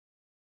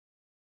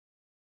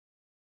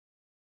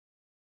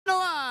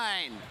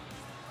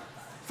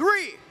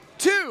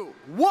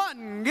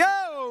1,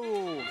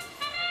 go!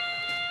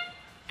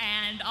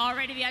 And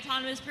already the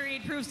autonomous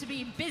period proves to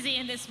be busy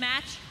in this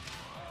match.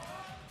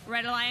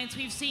 Red Alliance,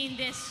 we've seen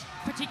this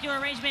particular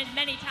arrangement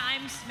many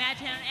times.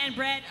 Madtown and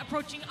Bread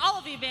approaching all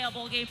of the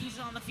available game pieces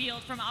on the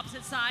field from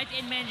opposite sides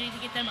and managing to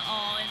get them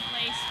all in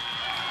place.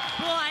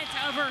 Blue Alliance,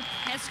 however,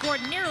 has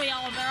scored nearly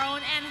all of their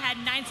own and had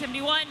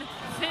 971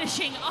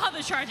 finishing on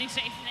the charging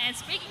station. And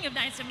speaking of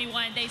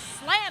 971, they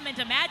slam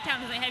into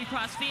Madtown as they head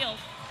across field.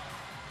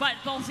 But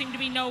both seem to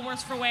be no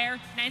worse for wear.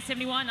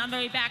 971 on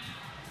their way back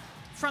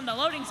from the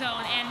loading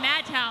zone, and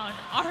Madtown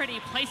already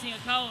placing a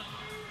cone.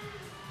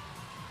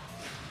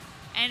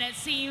 And it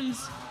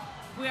seems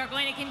we are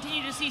going to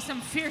continue to see some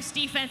fierce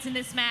defense in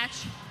this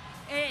match.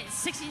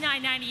 It's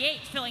 69-98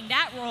 filling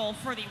that role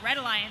for the Red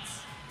Alliance.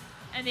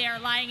 And they are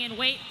lying in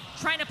wait,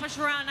 trying to push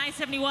around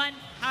 971.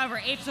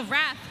 However, Apes of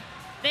Wrath,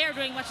 they are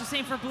doing much the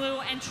same for Blue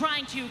and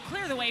trying to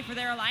clear the way for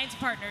their alliance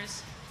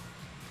partners.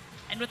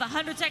 And with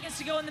 100 seconds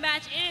to go in the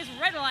match, it is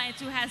Red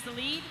Alliance who has the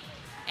lead.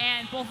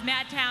 And both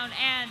Madtown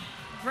and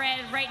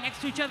Bread right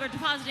next to each other,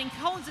 depositing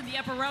cones in the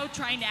upper row,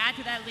 trying to add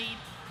to that lead.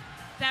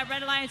 That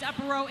Red Alliance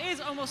upper row is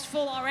almost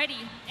full already.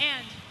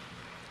 And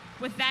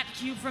with that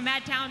cube from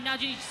Madtown, now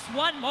just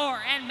one more.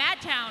 And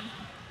Madtown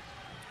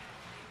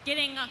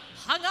getting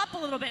hung up a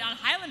little bit on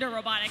Highlander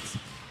Robotics,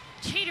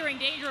 teetering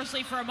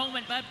dangerously for a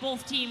moment, but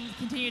both teams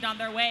continued on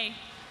their way.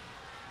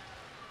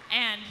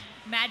 And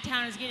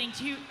Madtown is getting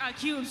two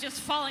cubes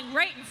just falling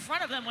right in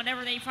front of them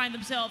whenever they find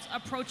themselves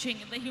approaching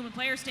the human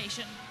player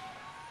station.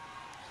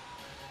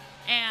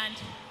 And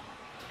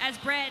as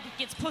Bread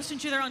gets pushed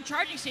into their own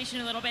charging station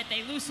a little bit,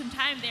 they lose some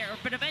time there,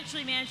 but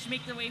eventually manage to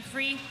make their way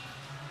free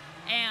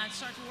and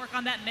start to work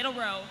on that middle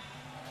row.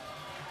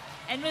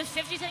 And with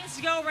 50 seconds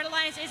to go, Red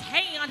Alliance is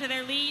hanging onto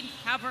their lead.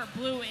 However,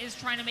 Blue is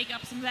trying to make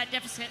up some of that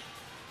deficit.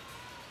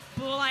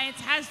 Blue Alliance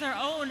has their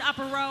own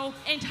upper row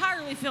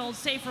entirely filled,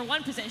 save for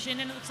one position,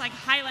 and it looks like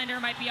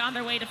Highlander might be on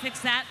their way to fix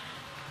that.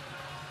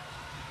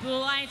 Blue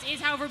Alliance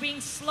is, however,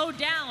 being slowed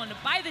down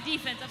by the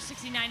defense of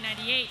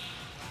 69-98.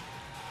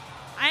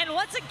 And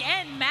once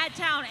again,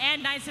 Madtown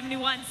and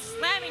 971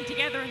 slamming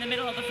together in the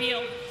middle of the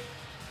field.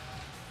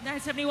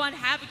 971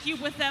 have a cube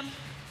with them.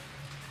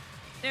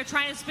 They're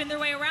trying to spin their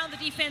way around the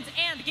defense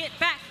and get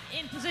back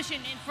in position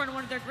in front of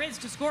one of their grids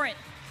to score it.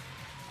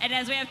 And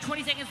as we have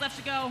 20 seconds left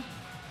to go,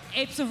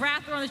 Apes of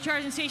Wrath are on the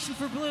charging station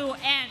for Blue,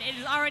 and it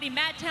is already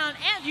Madtown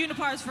and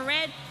Unipars for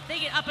Red. They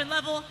get up and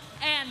level,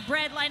 and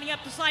Bread lining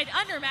up to slide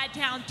under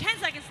Madtown. 10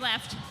 seconds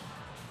left.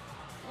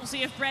 We'll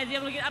see if Bread's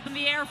able to get up in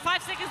the air.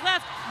 5 seconds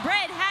left.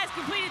 Bread has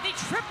completed the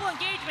triple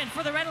engagement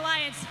for the Red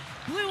Alliance.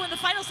 Blue in the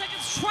final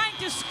seconds trying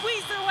to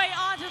squeeze their way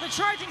onto the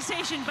charging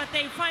station, but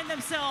they find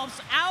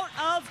themselves out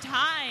of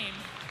time.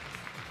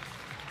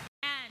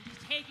 And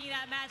taking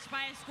that match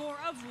by a score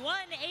of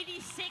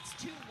 186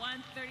 to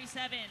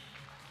 137.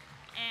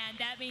 And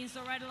that means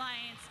the Red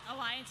Alliance,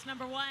 Alliance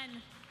number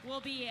 1, will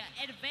be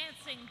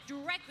advancing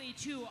directly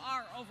to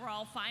our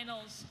overall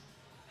finals.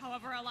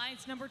 However,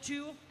 Alliance number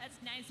 2, that's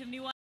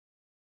 971,